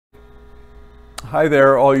Hi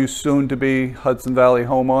there, all you soon-to-be Hudson Valley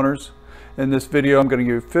homeowners. In this video, I'm going to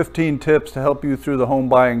give you 15 tips to help you through the home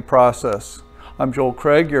buying process. I'm Joel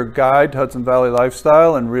Craig, your guide to Hudson Valley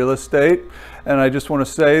lifestyle and real estate. And I just want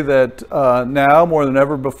to say that now, more than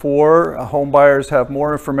ever before, home buyers have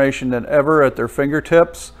more information than ever at their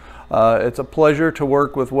fingertips. It's a pleasure to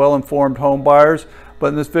work with well-informed home buyers. But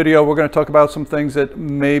in this video, we're going to talk about some things that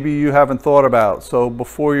maybe you haven't thought about. So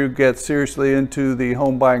before you get seriously into the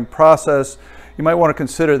home buying process, you might want to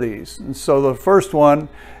consider these. And so the first one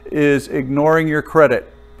is ignoring your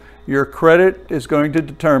credit. Your credit is going to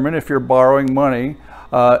determine, if you're borrowing money,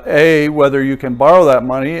 A, whether you can borrow that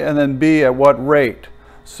money, and then B, at what rate.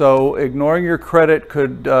 So ignoring your credit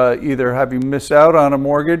could either have you miss out on a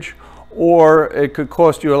mortgage, or it could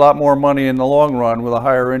cost you a lot more money in the long run with a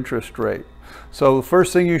higher interest rate. So the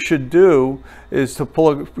first thing you should do is to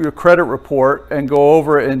pull your credit report and go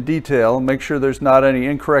over it in detail. Make sure there's not any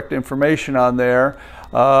incorrect information on there.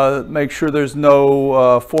 Make sure there's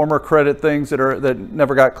no former credit things that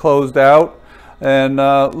never got closed out. And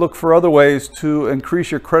look for other ways to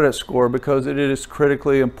increase your credit score, because it is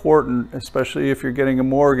critically important, especially if you're getting a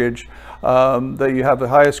mortgage, that you have the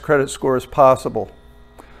highest credit score as possible.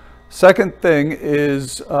 Second thing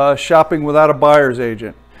is shopping without a buyer's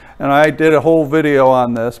agent. And I did a whole video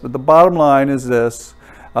on this, but the bottom line is this.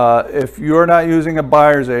 If you're not using a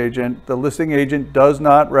buyer's agent, the listing agent does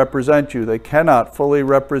not represent you. They cannot fully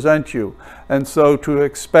represent you. And so to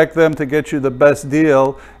expect them to get you the best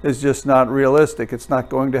deal is just not realistic. It's not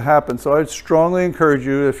going to happen. So I'd strongly encourage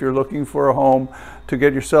you, if you're looking for a home, to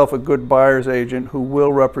get yourself a good buyer's agent who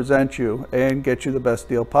will represent you and get you the best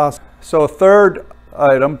deal possible. So a third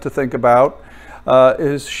item to think about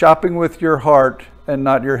is shopping with your heart and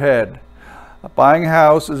not your head. Buying a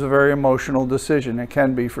house is a very emotional decision. It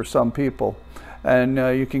can be for some people, and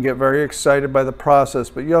you can get very excited by the process,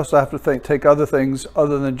 but you also have to take other things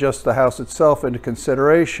other than just the house itself into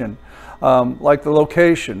consideration, like the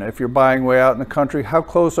location. If you're buying way out in the country, how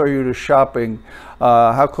close are you to shopping?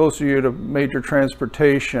 How close are you to major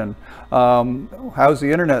transportation? How's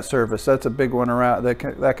the internet service? That's a big one around.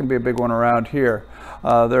 That can be a big one around here.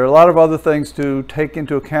 There are a lot of other things to take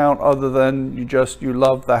into account other than you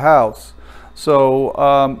love the house.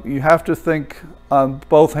 So you have to think on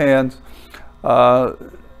both hands,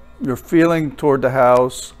 your feeling toward the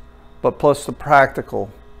house, but plus the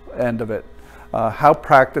practical end of it. How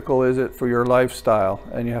practical is it for your lifestyle?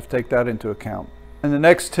 And you have to take that into account. And the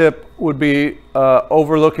next tip would be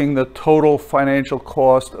overlooking the total financial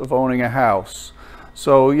cost of owning a house.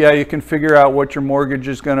 So yeah, you can figure out what your mortgage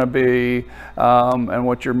is going to be and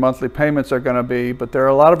what your monthly payments are going to be, but there are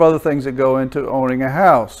a lot of other things that go into owning a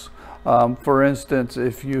house. For instance,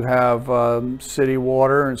 if you have city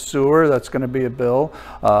water and sewer, that's going to be a bill.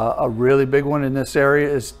 A really big one in this area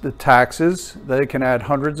is the taxes. They can add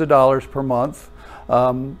hundreds of dollars per month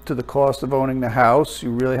to the cost of owning the house.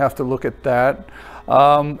 You really have to look at that.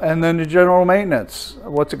 And then the general maintenance.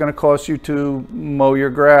 What's it going to cost you to mow your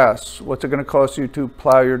grass? What's it going to cost you to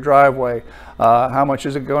plow your driveway? How much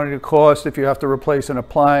is it going to cost if you have to replace an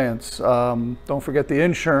appliance? Don't forget the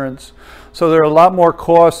insurance. So there are a lot more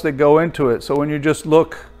costs that go into it. So when you just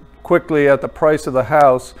look quickly at the price of the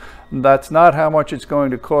house, that's not how much it's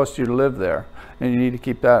going to cost you to live there. And you need to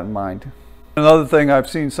keep that in mind. Another thing I've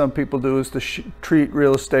seen some people do is to treat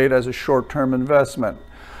real estate as a short-term investment.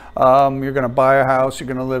 You're going to buy a house, you're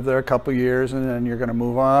going to live there a couple years, and then you're going to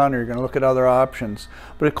move on, or you're going to look at other options.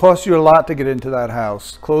 But it costs you a lot to get into that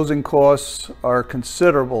house. Closing costs are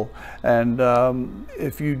considerable, and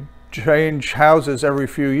if you change houses every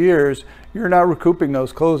few years, you're not recouping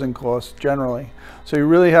those closing costs generally. So you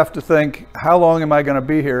really have to think, how long am I going to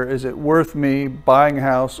be here? Is it worth me buying a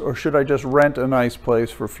house, or should I just rent a nice place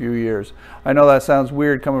for a few years? I know that sounds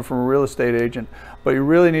weird coming from a real estate agent, but you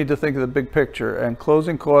really need to think of the big picture, and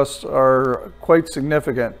closing costs are quite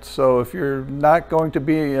significant. So if you're not going to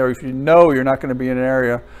be, or if you know you're not going to be in an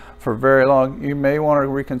area for very long, you may want to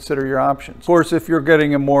reconsider your options. Of course, if you're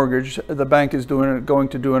getting a mortgage, the bank is going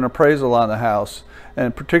to do an appraisal on the house.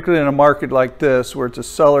 And particularly in a market like this, where it's a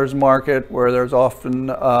seller's market, where there's often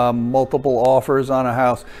multiple offers on a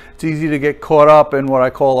house, it's easy to get caught up in what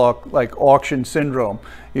I call like auction syndrome.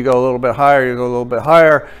 You go a little bit higher, you go a little bit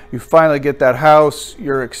higher, you finally get that house,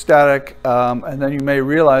 you're ecstatic, and then you may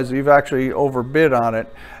realize that you've actually overbid on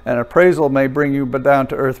it, and appraisal may bring you down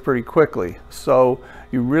to earth pretty quickly. So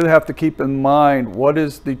you really have to keep in mind what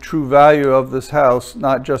is the true value of this house,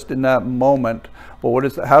 not just in that moment,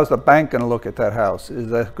 but how's the bank going to look at that house?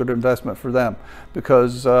 Is that a good investment for them?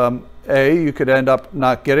 Because A, you could end up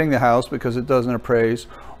not getting the house because it doesn't appraise,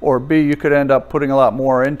 or B, you could end up putting a lot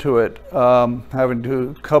more into it, having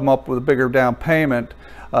to come up with a bigger down payment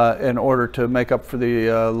in order to make up for the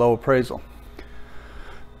low appraisal.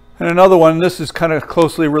 And another one, this is kind of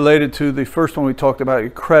closely related to the first one we talked about,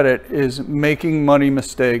 your credit, is making money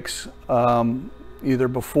mistakes either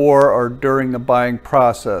before or during the buying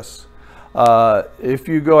process. If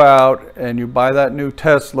you go out and you buy that new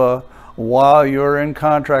Tesla while you're in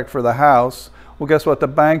contract for the house, well, guess what? The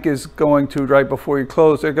bank is going to, right before you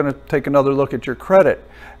close, they're going to take another look at your credit.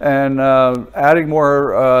 And adding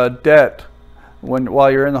more debt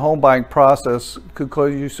while you're in the home buying process could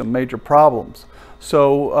cause you some major problems.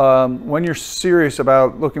 So when you're serious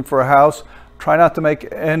about looking for a house, try not to make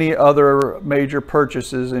any other major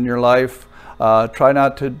purchases in your life. Try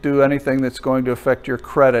not to do anything that's going to affect your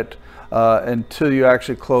credit until you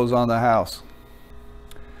actually close on the house.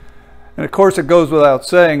 And of course, it goes without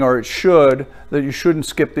saying, or it should, that you shouldn't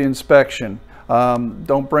skip the inspection.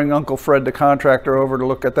 Don't bring Uncle Fred the contractor over to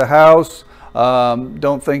look at the house.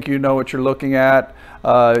 Don't think you know what you're looking at.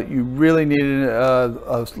 You really need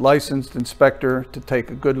a licensed inspector to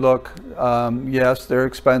take a good look. Yes, they're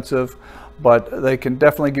expensive, but they can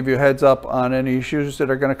definitely give you a heads up on any issues that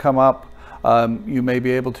are going to come up. You may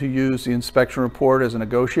be able to use the inspection report as a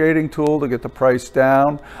negotiating tool to get the price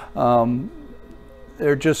down.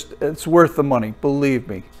 It's worth the money, believe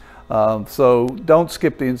me. So don't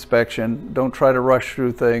skip the inspection. Don't try to rush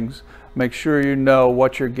through things. Make sure you know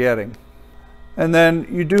what you're getting. And then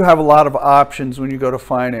you do have a lot of options when you go to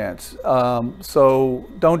finance. So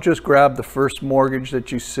don't just grab the first mortgage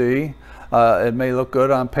that you see. It may look good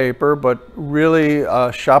on paper, but really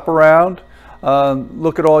shop around.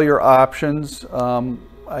 Look at all your options.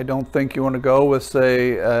 I don't think you want to go with,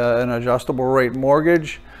 say, an adjustable rate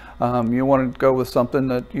mortgage. You want to go with something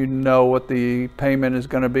that you know what the payment is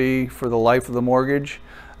going to be for the life of the mortgage.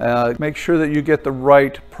 Make sure that you get the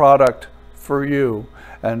right product for you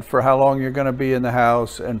and for how long you're going to be in the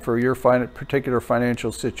house and for your particular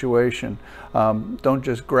financial situation. Don't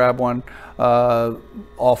just grab one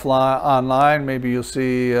online. Maybe you'll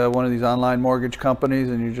see one of these online mortgage companies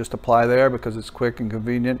and you just apply there because it's quick and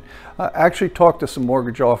convenient. Actually talk to some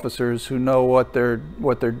mortgage officers who know what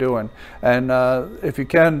they're doing. And if you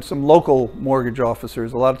can, some local mortgage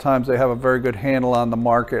officers. A lot of times they have a very good handle on the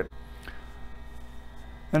market.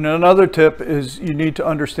 And another tip is you need to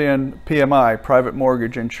understand PMI, private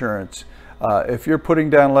mortgage insurance. If you're putting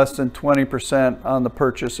down less than 20% on the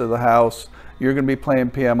purchase of the house, you're going to be paying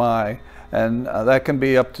PMI, and that can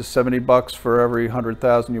be up to $70 for every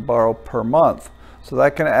 $100,000 you borrow per month. So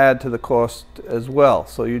that can add to the cost as well.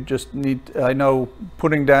 So you just need, I know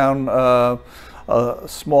putting down a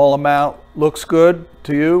small amount looks good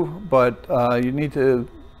to you, but you need to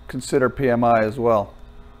consider PMI as well.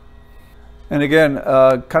 And again,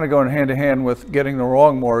 kind of going hand in hand with getting the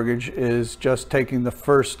wrong mortgage is just taking the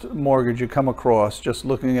first mortgage you come across, just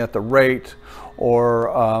looking at the rate,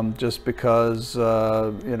 or just because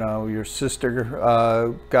you know, your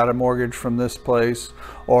sister got a mortgage from this place,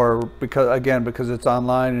 or because it's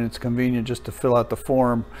online and it's convenient just to fill out the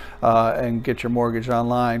form and get your mortgage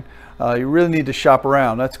online. You really need to shop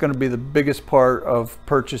around. That's going to be the biggest part of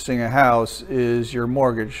purchasing a house, is your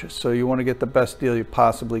mortgage. So you want to get the best deal you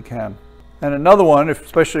possibly can. And another one,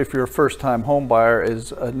 especially if you're a first-time home buyer,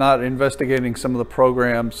 is not investigating some of the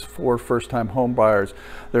programs for first-time home buyers.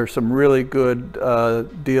 There's some really good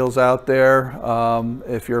deals out there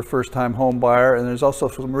if you're a first-time home buyer, and there's also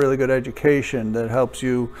some really good education that helps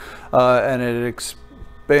you, and it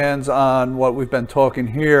expands on what we've been talking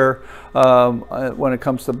here when it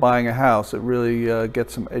comes to buying a house. It really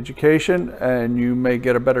gets some education, and you may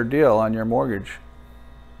get a better deal on your mortgage.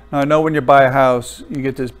 Now, I know when you buy a house, you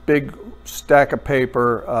get this big stack of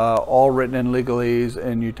paper, all written in legalese,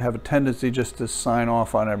 and you have a tendency just to sign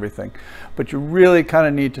off on everything. But you really kind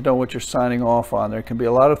of need to know what you're signing off on. There can be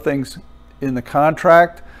a lot of things in the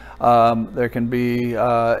contract. There can be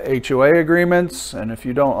HOA agreements, and if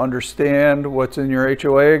you don't understand what's in your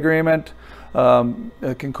HOA agreement,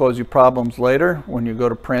 it can cause you problems later when you go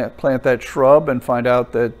to plant that shrub and find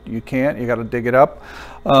out that you can't. You got to dig it up.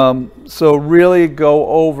 So really go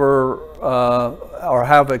over or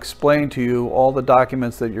have explained to you all the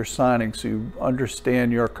documents that you're signing so you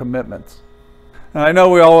understand your commitments. And I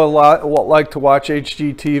know we all like to watch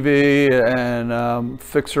HGTV, and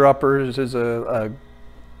Fixer Uppers is a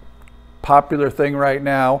popular thing right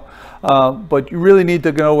now, but you really need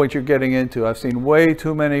to know what you're getting into. I've seen way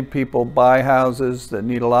too many people buy houses that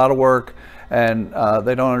need a lot of work, and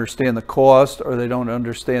they don't understand the cost, or they don't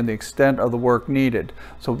understand the extent of the work needed.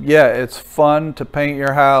 So yeah, it's fun to paint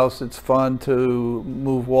your house, it's fun to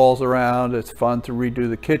move walls around, it's fun to redo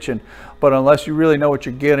the kitchen, but unless you really know what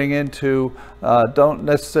you're getting into, don't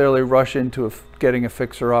necessarily rush into getting a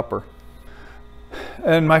fixer-upper.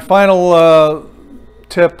 And my final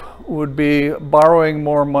tip would be borrowing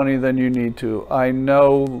more money than you need to. I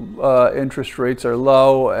know interest rates are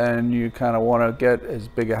low, and you kind of want to get as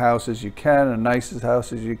big a house as you can, a nicest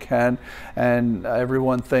house as you can, and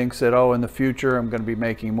everyone thinks that, oh, in the future I'm going to be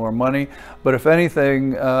making more money. But if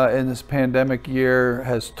anything in this pandemic year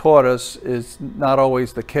has taught us, is not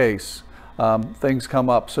always the case. Things come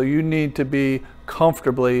up, so you need to be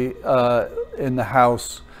comfortably in the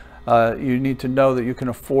house. You need to know that you can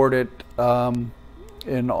afford it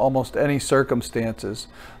in almost any circumstances.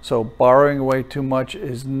 So borrowing away too much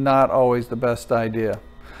is not always the best idea.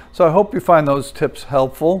 So I hope you find those tips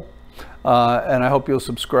helpful, and I hope you'll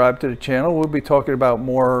subscribe to the channel. We'll be talking about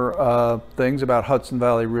more things about Hudson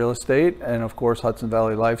Valley real estate, and of course Hudson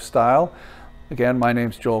Valley lifestyle. Again, my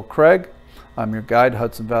name's Joel Craig. I'm your guide,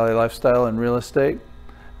 Hudson Valley lifestyle and real estate,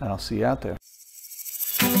 and I'll see you out there.